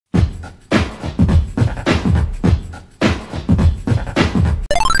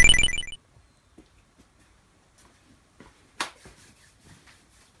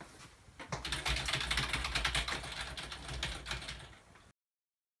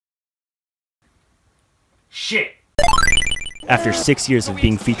shit! After 6 years of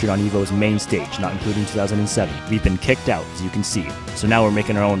being featured on EVO's main stage, not including 2007, we've been kicked out, as you can see. So now we're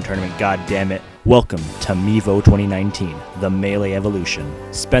making our own tournament, god damn it. Welcome to MEVO 2019, the Melee Evolution.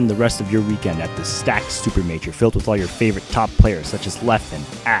 Spend the rest of your weekend at the stacked Super Major filled with all your favorite top players such as Leffen,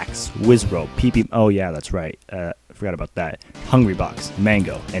 Axe, Wizro, PP, oh yeah, that's right, I forgot about that, Hungrybox,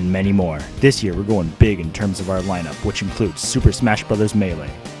 Mango, and many more. This year we're going big in terms of our lineup, which includes Super Smash Bros. Melee,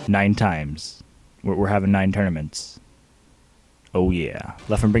 9 times. We're having 9 tournaments. Oh yeah.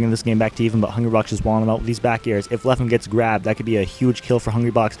 Leffen bringing this game back to even, but Hungrybox is walling out with these back airs. If Leffen gets grabbed, that could be a huge kill for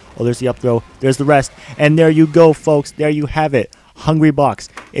Hungrybox. Oh, there's the up throw. There's the rest. And there you go, folks. There you have it. Hungrybox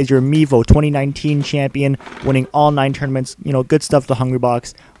is your MEVO 2019 champion, winning all 9 tournaments. You know, good stuff to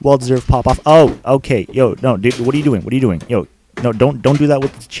Hungrybox. Well-deserved pop-off. Oh, okay. Yo, no, dude, what are you doing? What are you doing? Yo, no, don't do that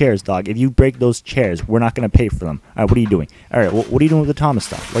with the chairs, dog. If you break those chairs, we're not going to pay for them. All right, what are you doing? All right, what are you doing with the Thomas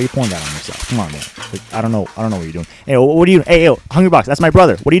stuff? Why are you pouring that on yourself? Come on, man. Like, I don't know what you're doing. Hey, what are you doing? Hey, yo, Hungrybox, that's my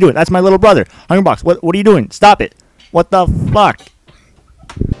brother. What are you doing? That's my little brother. Hungrybox, what are you doing? Stop it. What the fuck?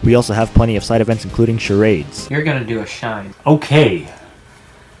 We also have plenty of side events, including charades. You're gonna do a shine. Okay.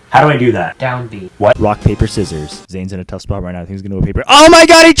 How do I do that? Down B. What? Rock, paper, scissors. Zane's in a tough spot right now. I think he's going to go paper. Oh my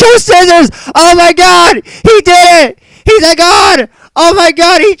god, he chose scissors! Oh my god! He did it! He's a god! Oh my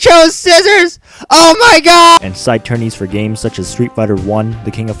god, he chose scissors! Oh my god! And side tourneys for games such as Street Fighter 1,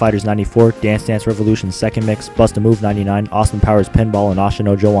 The King of Fighters 94, Dance Dance Revolution 2nd Mix, Bust a Move 99, Austin Powers Pinball, and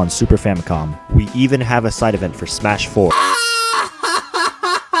Ashino Joe on Super Famicom. We even have a side event for Smash 4.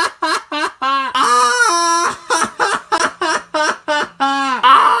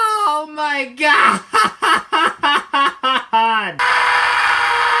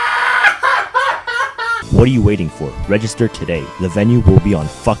 What are you waiting for? Register today. The venue will be on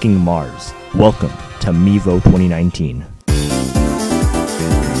fucking Mars. Welcome to MEVO 2019.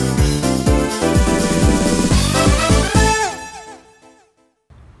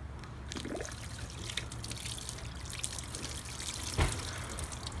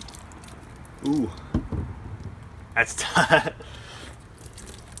 Ooh. That's tough.